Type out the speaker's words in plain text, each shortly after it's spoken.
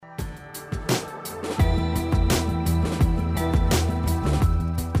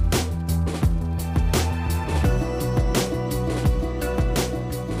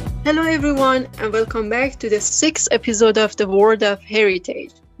Hello, everyone, and welcome back to the sixth episode of the World of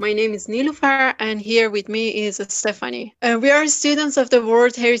Heritage. My name is Nilufar, and here with me is Stephanie. We are students of the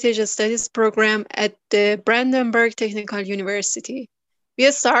World Heritage Studies program at the Brandenburg Technical University.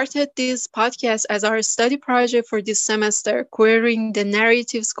 We started this podcast as our study project for this semester, querying the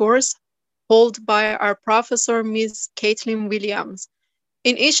narratives course held by our professor, Ms. Caitlin Williams.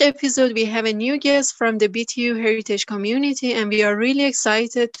 In each episode, we have a new guest from the BTU Heritage community, and we are really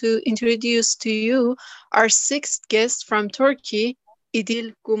excited to introduce to you our sixth guest from Turkey,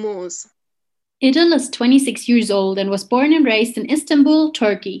 Idil Gumuz. Idil is 26 years old and was born and raised in Istanbul,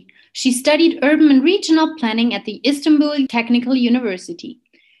 Turkey. She studied urban and regional planning at the Istanbul Technical University.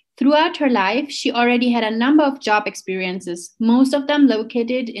 Throughout her life, she already had a number of job experiences, most of them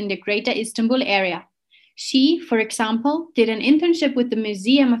located in the Greater Istanbul area. She, for example, did an internship with the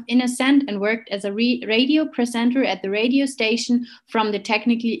Museum of Innocent and worked as a radio presenter at the radio station from the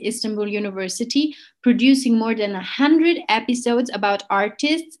Technical Istanbul University, producing more than 100 episodes about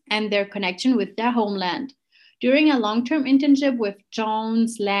artists and their connection with their homeland. During a long-term internship with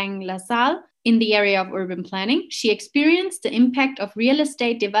Jones Lang LaSalle in the area of urban planning, she experienced the impact of real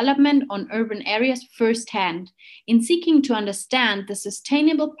estate development on urban areas firsthand. In seeking to understand the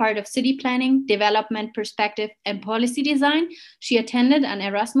sustainable part of city planning, development perspective, and policy design, she attended an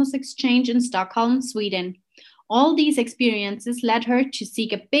Erasmus exchange in Stockholm, Sweden. All these experiences led her to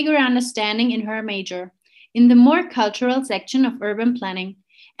seek a bigger understanding in her major, in the more cultural section of urban planning.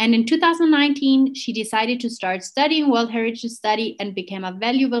 And in 2019, she decided to start studying World Heritage Study and became a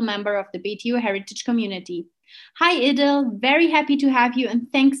valuable member of the BTU Heritage community. Hi, Idil. Very happy to have you,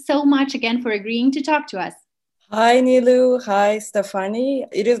 and thanks so much again for agreeing to talk to us. Hi, Nilu. Hi, Stefani.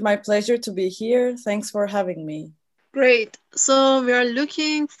 It is my pleasure to be here. Thanks for having me. Great. So, we are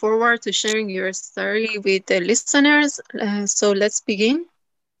looking forward to sharing your story with the listeners. So, let's begin.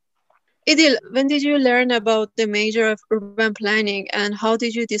 Idil, when did you learn about the major of urban planning and how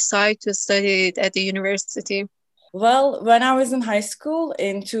did you decide to study it at the university? Well, when I was in high school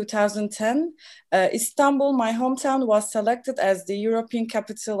in 2010, Istanbul, my hometown, was selected as the European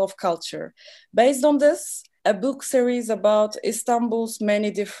Capital of Culture. Based on this, a book series about Istanbul's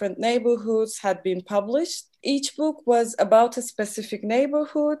many different neighborhoods had been published. Each book was about a specific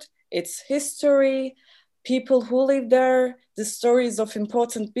neighborhood, its history, people who live there, the stories of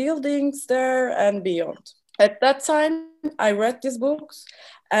important buildings there, and beyond. At that time, I read these books,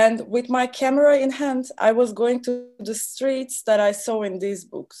 and with my camera in hand, I was going to the streets that I saw in these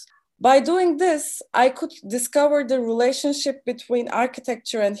books. By doing this, I could discover the relationship between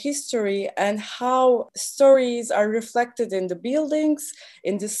architecture and history and how stories are reflected in the buildings,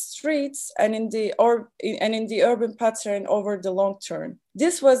 in the streets, and in the urban pattern over the long term.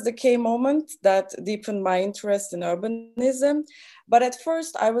 This was the key moment that deepened my interest in urbanism. But at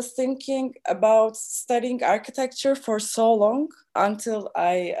first, I was thinking about studying architecture for so long until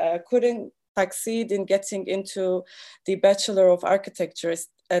I couldn't succeed in getting into the Bachelor of Architecture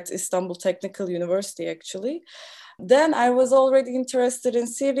at Istanbul Technical University, actually. Then I was already interested in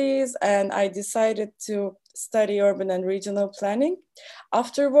cities and I decided to study urban and regional planning.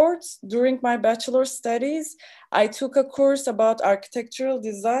 Afterwards, during my bachelor studies, I took a course about architectural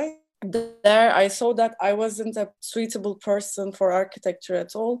design. There, I saw that I wasn't a suitable person for architecture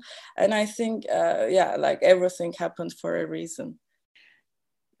at all. And I think, like everything happened for a reason.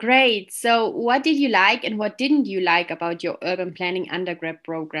 Great. So, what did you like and what didn't you like about your urban planning undergrad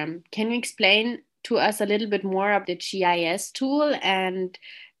program? Can you explain to us a little bit more about the GIS tool and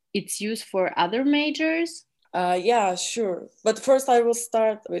its use for other majors? Yeah, sure. But first, I will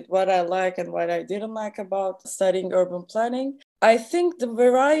start with what I like and what I didn't like about studying urban planning. I think the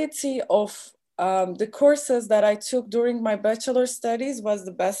variety of the courses that I took during my bachelor studies was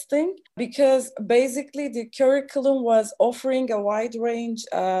the best thing because basically the curriculum was offering a wide range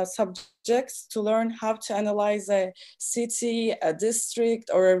subjects to learn how to analyze a city, a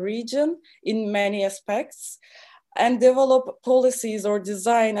district, or a region in many aspects and develop policies or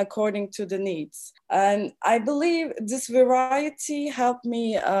design according to the needs. And I believe this variety helped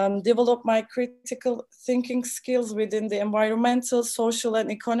me develop my critical thinking skills within the environmental, social,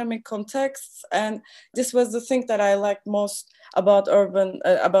 and economic contexts. And this was the thing that I liked most about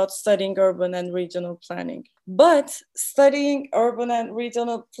studying urban and regional planning. But studying urban and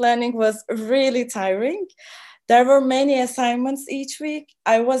regional planning was really tiring. There were many assignments each week.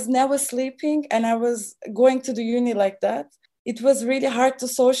 I was never sleeping and I was going to the uni like that. It was really hard to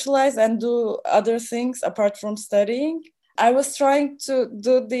socialize and do other things apart from studying. I was trying to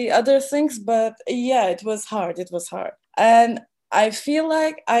do the other things, but yeah, it was hard. It was hard. And I feel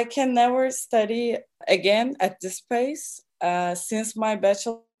like I can never study again at this pace since my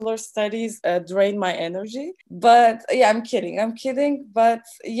bachelor studies drained my energy. But yeah, I'm kidding. But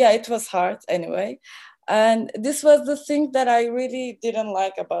yeah, it was hard anyway. And this was the thing that I really didn't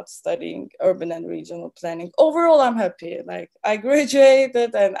like about studying urban and regional planning. Overall, I'm happy. Like I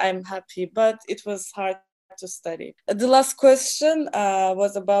graduated and I'm happy, but it was hard to study. The last question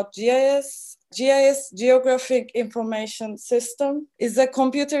was about GIS. GIS, Geographic Information System, is a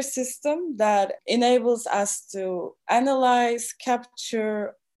computer system that enables us to analyze,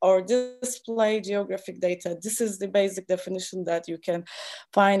 capture, or display geographic data. This is the basic definition that you can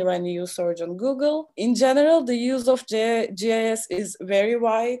find when you search on Google. In general, the use of GIS is very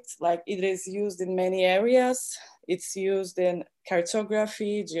wide, like it is used in many areas. It's used in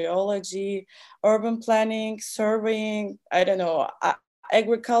cartography, geology, urban planning, surveying, I don't know,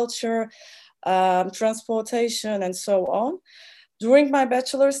 agriculture, transportation, and so on. During my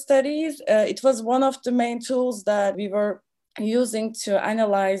bachelor studies, it was one of the main tools that we were using to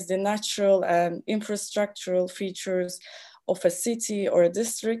analyze the natural and infrastructural features of a city or a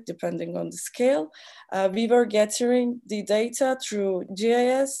district, depending on the scale. We were gathering the data through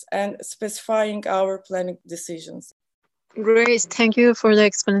GIS and specifying our planning decisions. Great, thank you for the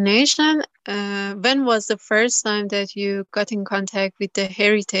explanation. When was the first time that you got in contact with the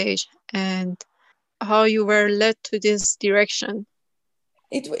heritage and how you were led to this direction?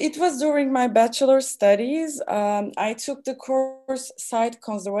 It was during my bachelor studies. I took the course Site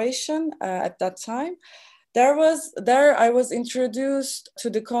Conservation at that time. There I was introduced to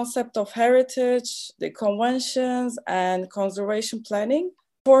the concept of heritage, the conventions, and conservation planning.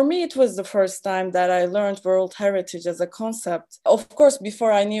 For me, it was the first time that I learned World Heritage as a concept. Of course,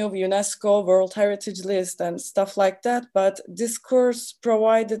 before I knew UNESCO, World Heritage List, and stuff like that, but this course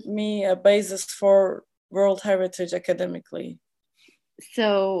provided me a basis for World Heritage academically.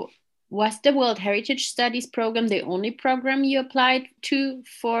 So, was the World Heritage Studies program the only program you applied to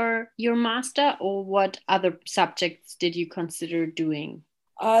for your master, or what other subjects did you consider doing?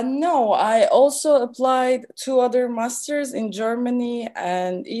 No, I also applied 2 other masters in Germany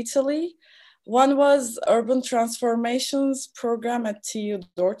and Italy. One was Urban Transformations program at TU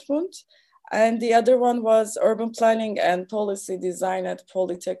Dortmund, and the other one was Urban Planning and Policy Design at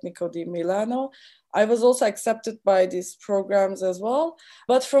Politecnico di Milano. I was also accepted by these programs as well.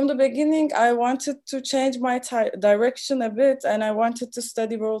 But from the beginning, I wanted to change my direction a bit, and I wanted to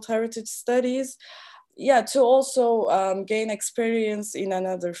study World Heritage Studies, to also gain experience in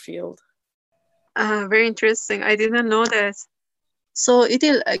another field. Very interesting. I didn't know that. So,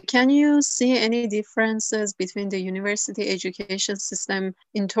 Idil, can you see any differences between the university education system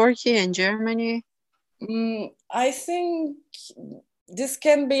in Turkey and Germany? I think this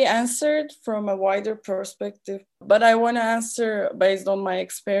can be answered from a wider perspective, but I want to answer based on my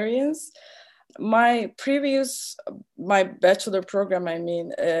experience. My bachelor program,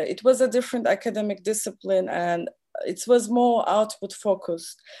 it was a different academic discipline and it was more output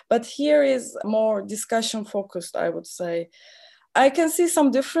focused, but here is more discussion focused, I would say. I can see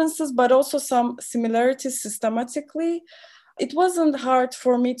some differences, but also some similarities systematically. It wasn't hard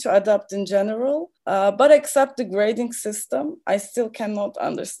for me to adapt in general, but except the grading system, I still cannot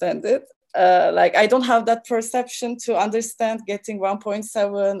understand it. Like I don't have that perception to understand getting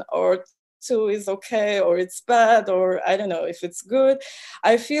 1.7 or 2 is okay or it's bad or I don't know if it's good.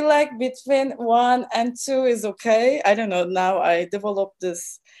 I feel like between 1 and 2 is okay. I don't know, now I developed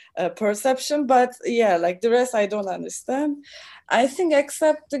this perception, but yeah, like the rest I don't understand. I think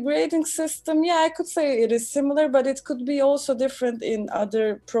except the grading system, I could say it is similar, but it could be also different in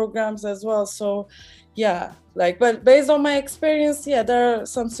other programs as well. So but based on my experience, there are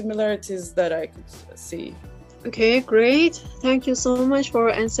some similarities that I could see. Okay, great. Thank you so much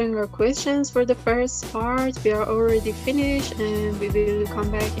for answering our questions for the first part. We are already finished and we will come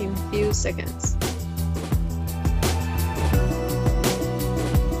back in a few seconds.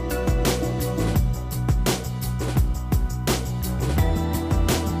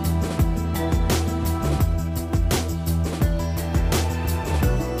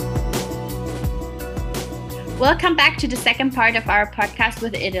 Welcome back to the second part of our podcast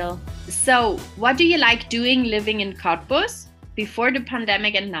with Idil. So, what do you like doing living in Cottbus before the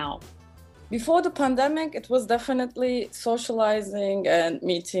pandemic and now? Before the pandemic, it was definitely socializing and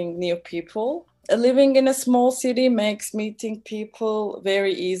meeting new people. Living in a small city makes meeting people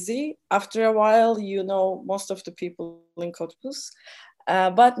very easy. After a while, you know most of the people in Cottbus.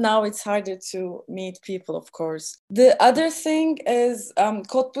 But now it's harder to meet people, of course. The other thing is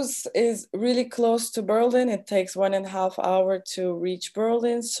Cottbus is really close to Berlin. It takes 1.5 hours to reach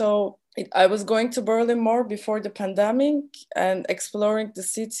Berlin. So I was going to Berlin more before the pandemic and exploring the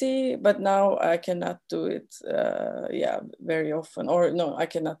city, but now I cannot do it, very often. Or no, I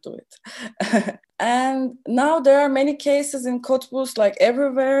cannot do it. And now there are many cases in Cottbus, like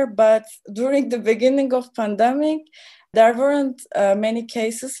everywhere, but during the beginning of pandemic, there weren't many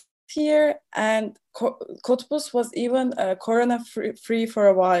cases here, and Cottbus was even corona free for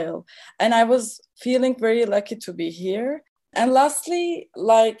a while. And I was feeling very lucky to be here. And lastly,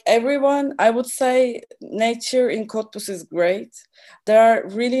 like everyone, I would say nature in Cottbus is great. There are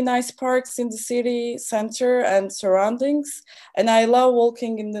really nice parks in the city center and surroundings. And I love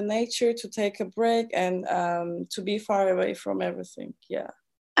walking in the nature to take a break and to be far away from everything. Yeah.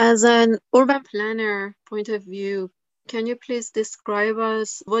 As an urban planner point of view, can you please describe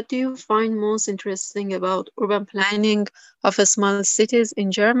us what do you find most interesting about urban planning of small cities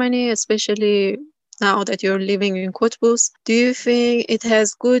in Germany, especially now that you're living in Cottbus? Do you think it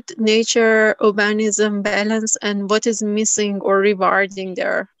has good nature urbanism balance, and what is missing or rewarding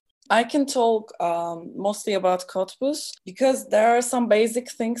there? I can talk mostly about Cottbus because there are some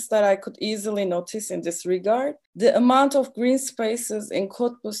basic things that I could easily notice in this regard. The amount of green spaces in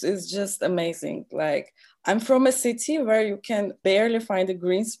Cottbus is just amazing. Like, I'm from a city where you can barely find a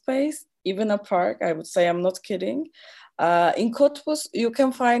green space, even a park. I would say, I'm not kidding. In Cottbus, you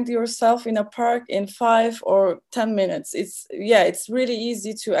can find yourself in a park in 5 or 10 minutes. It's really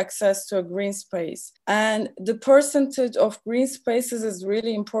easy to access to a green space, and the percentage of green spaces is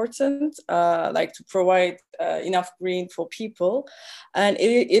really important. Like to provide enough green for people, and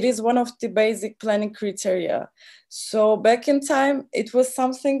it is one of the basic planning criteria. So back in time, it was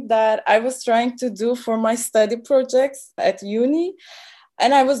something that I was trying to do for my study projects at uni.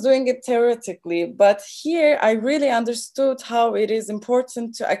 And I was doing it theoretically, but here I really understood how it is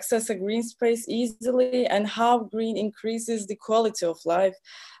important to access a green space easily and how green increases the quality of life.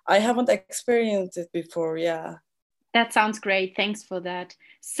 I haven't experienced it before, yeah. That sounds great. Thanks for that.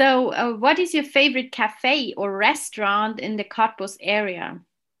 So, what is your favorite cafe or restaurant in the Cottbus area?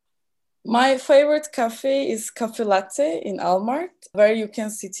 My favorite cafe is Cafe Latte in Almart, where you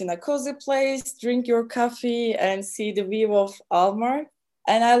can sit in a cozy place, drink your coffee, and see the view of Almart.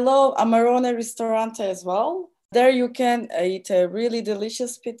 And I love Amarone Ristorante as well. There you can eat a really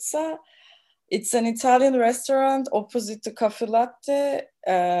delicious pizza. It's an Italian restaurant opposite to Cafe Latte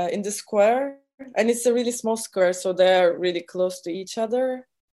in the square. And it's a really small square, so they're really close to each other.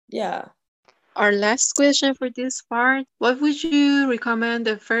 Yeah. Our last question for this part, what would you recommend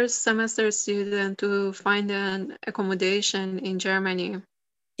a first semester student to find an accommodation in Germany?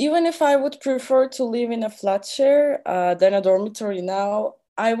 Even if I would prefer to live in a flat share than a dormitory now,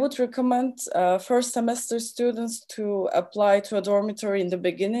 I would recommend first semester students to apply to a dormitory in the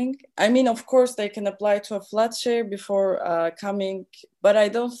beginning. I mean, of course, they can apply to a flat share before coming, but I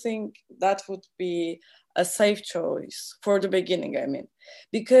don't think that would be a safe choice for the beginning, I mean,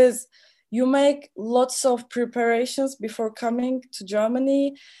 because you make lots of preparations before coming to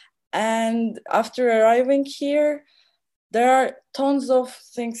Germany. And after arriving here, there are tons of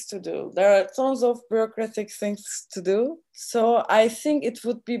things to do. There are tons of bureaucratic things to do. So I think it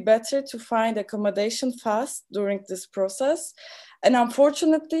would be better to find accommodation fast during this process. And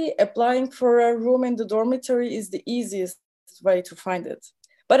unfortunately, applying for a room in the dormitory is the easiest way to find it.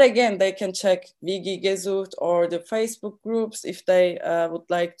 But again, they can check Wiki Gesucht or the Facebook groups if they would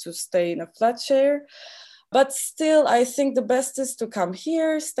like to stay in a flat share. But still, I think the best is to come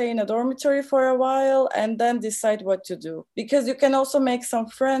here, stay in a dormitory for a while, and then decide what to do. Because you can also make some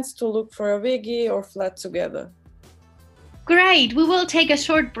friends to look for a wiggy or flat together. Great, we will take a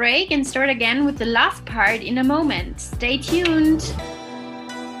short break and start again with the last part in a moment. Stay tuned.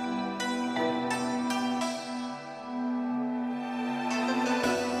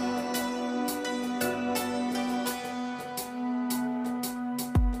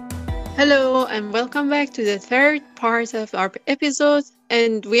 Hello, and welcome back to the third part of our episode.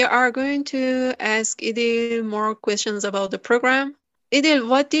 And we are going to ask Idil more questions about the program. Idil,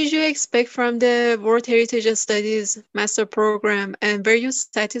 what did you expect from the World Heritage Studies Master Program, and were you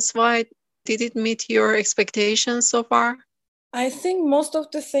satisfied? Did it meet your expectations so far? I think most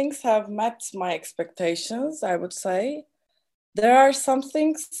of the things have met my expectations, I would say. There are some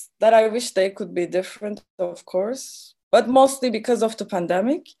things that I wish they could be different, of course, but mostly because of the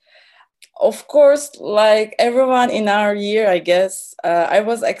pandemic. Of course, like everyone in our year, I guess, I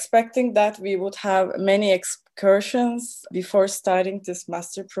was expecting that we would have many excursions before starting this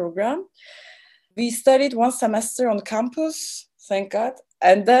master program. We studied one semester on campus, thank God,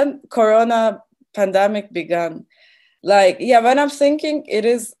 and then Corona pandemic began. Like, yeah, when I'm thinking, it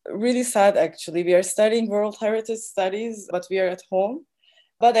is really sad actually. We are studying World Heritage Studies, but we are at home.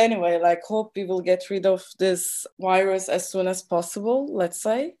 But anyway, like, hope we will get rid of this virus as soon as possible, let's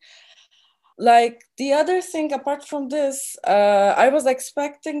say. Like, the other thing apart from this, I was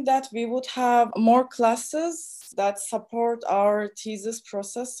expecting that we would have more classes that support our thesis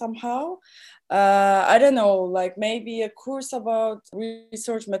process somehow. I don't know, like maybe a course about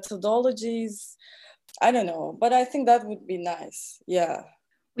research methodologies. I don't know, but I think that would be nice. Yeah.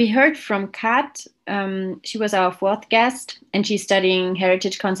 We heard from Kat. She was our fourth guest, and she's studying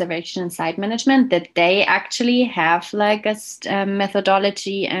heritage conservation and site management. That they actually have like a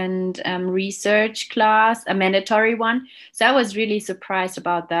methodology and research class, a mandatory one. So I was really surprised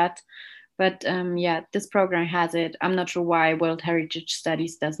about that. But yeah, this program has it. I'm not sure why World Heritage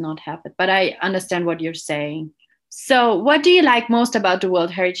Studies does not have it, but I understand what you're saying. So, what do you like most about the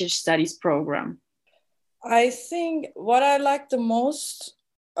World Heritage Studies program? I think what I like the most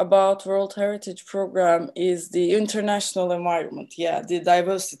about World Heritage Program is the international environment. Yeah, the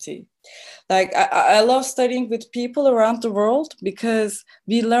diversity. Like, I love studying with people around the world because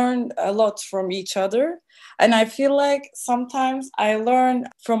we learn a lot from each other. And I feel like sometimes I learn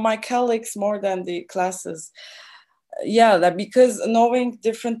from my colleagues more than the classes. Yeah, that because knowing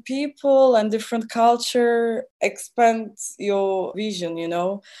different people and different culture expands your vision, you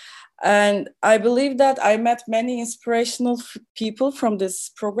know. And I believe that I met many inspirational people from this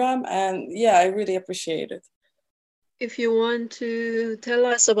program, and yeah, I really appreciate it. If you want to tell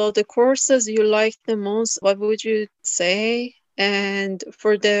us about the courses you liked the most, what would you say? And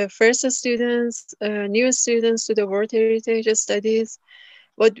for the first students, new students to the World Heritage Studies,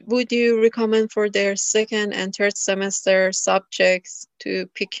 what would you recommend for their second and third semester subjects to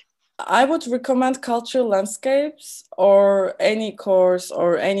pick? I would recommend cultural landscapes or any course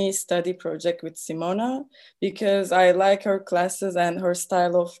or any study project with Simona because I like her classes and her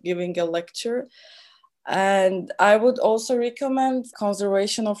style of giving a lecture. And I would also recommend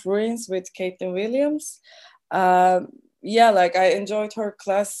Conservation of Ruins with Caitlin Williams. Um, yeah, like I enjoyed her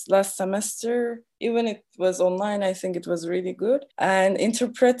class last semester. Even it was online, I think it was really good. And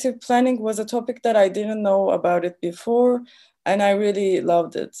interpretive planning was a topic that I didn't know about it before, and I really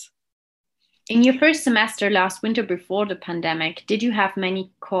loved it. In your first semester last winter before the pandemic, did you have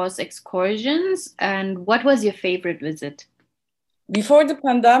many course excursions? And what was your favorite visit? Before the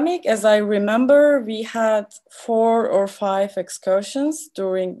pandemic, as I remember, we had 4 or 5 excursions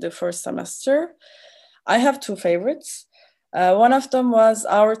during the first semester. I have 2 favorites. One of them was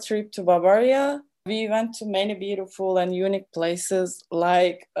our trip to Bavaria. We went to many beautiful and unique places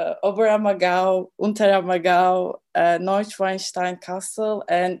like Oberammergau, Unterammergau, Neuschwanstein Castle,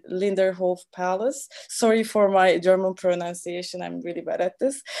 and Linderhof Palace. Sorry for my German pronunciation, I'm really bad at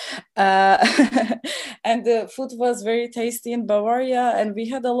this. Uh, and the food was very tasty in Bavaria, and we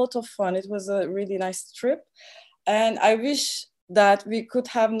had a lot of fun. It was a really nice trip. And I wish that we could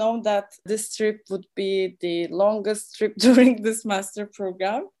have known that this trip would be the longest trip during this master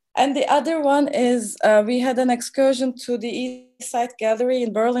program. And the other one is we had an excursion to the East Side Gallery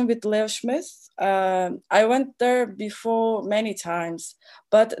in Berlin with Leo Schmidt. I went there before many times,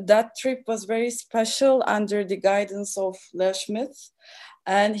 but that trip was very special under the guidance of Leo Schmidt.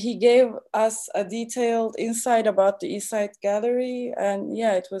 And he gave us a detailed insight about the East Side Gallery. And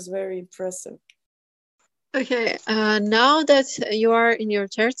yeah, it was very impressive. Okay, now that you are in your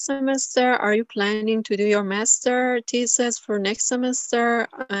third semester, are you planning to do your master thesis for next semester?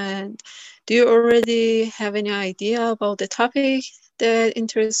 And do you already have any idea about the topic that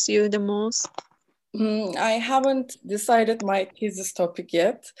interests you the most? I haven't decided my thesis topic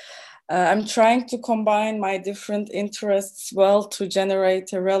yet. I'm trying to combine my different interests well to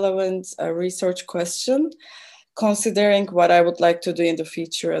generate a relevant research question, considering what I would like to do in the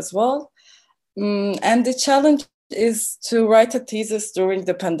future as well. And the challenge is to write a thesis during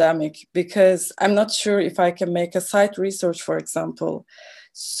the pandemic because I'm not sure if I can make a site research, for example.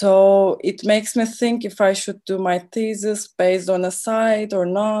 So it makes me think if I should do my thesis based on a site or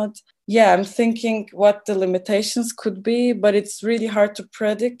not. Yeah, I'm thinking what the limitations could be, but it's really hard to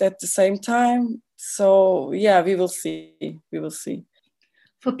predict at the same time. So yeah, we will see. We will see.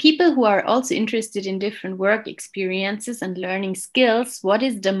 For people who are also interested in different work experiences and learning skills, what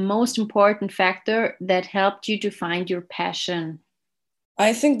is the most important factor that helped you to find your passion?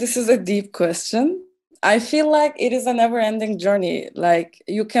 I think this is a deep question. I feel like it is a never ending journey. Like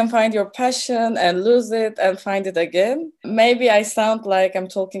you can find your passion and lose it and find it again. Maybe I sound like I'm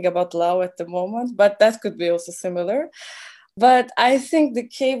talking about love at the moment, but that could be also similar. But I think the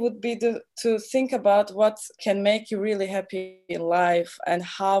key would be to think about what can make you really happy in life and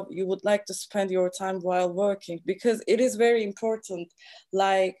how you would like to spend your time while working, because it is very important.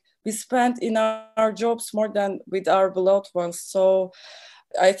 Like we spend in our jobs more than with our beloved ones. So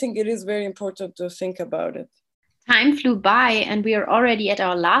I think it is very important to think about it. Time flew by, and we are already at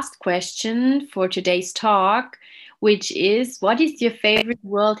our last question for today's talk, which is, what is your favorite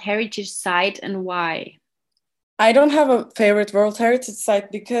World Heritage site and why? I don't have a favorite World Heritage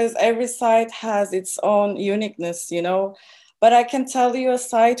site because every site has its own uniqueness, But I can tell you a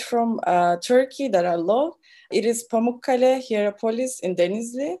site from Turkey that I love. It is Pamukkale Hierapolis in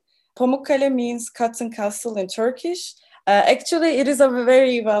Denizli. Pamukkale means cotton castle in Turkish. Actually, it is a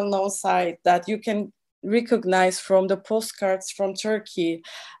very well-known site that you can recognize from the postcards from Turkey.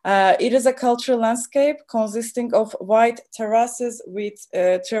 It is a cultural landscape consisting of white terraces with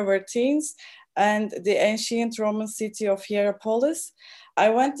travertines and the ancient Roman city of Hierapolis. I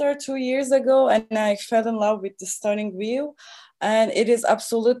went there 2 years ago and I fell in love with the stunning view, and it is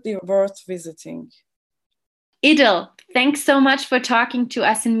absolutely worth visiting. Idil, thanks so much for talking to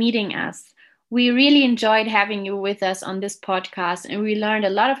us and meeting us. We really enjoyed having you with us on this podcast, and we learned a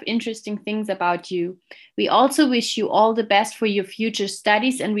lot of interesting things about you. We also wish you all the best for your future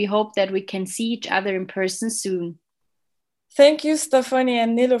studies, and we hope that we can see each other in person soon. Thank you, Stephanie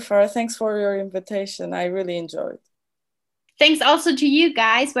and Nilüfer. Thanks for your invitation. I really enjoyed. Thanks also to you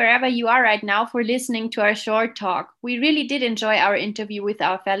guys, wherever you are right now, for listening to our short talk. We really did enjoy our interview with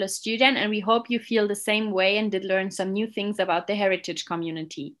our fellow student, and we hope you feel the same way and did learn some new things about the heritage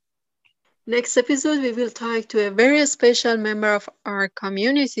community. Next episode, we will talk to a very special member of our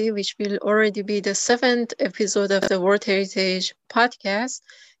community, which will already be the 7th episode of the World Heritage podcast.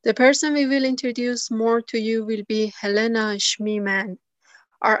 The person we will introduce more to you will be Helena Schmiemann,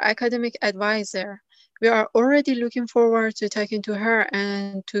 our academic advisor. We are already looking forward to talking to her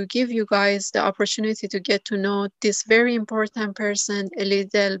and to give you guys the opportunity to get to know this very important person a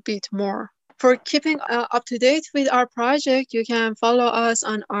little bit more. For keeping up to date with our project, you can follow us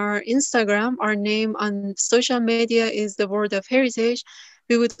on our Instagram. Our name on social media is The World of Heritage.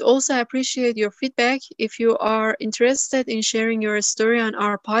 We would also appreciate your feedback. If you are interested in sharing your story on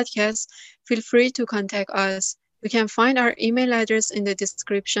our podcast, feel free to contact us. You can find our email address in the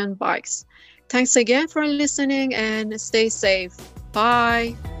description box. Thanks again for listening and stay safe.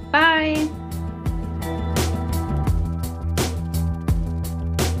 Bye. Bye.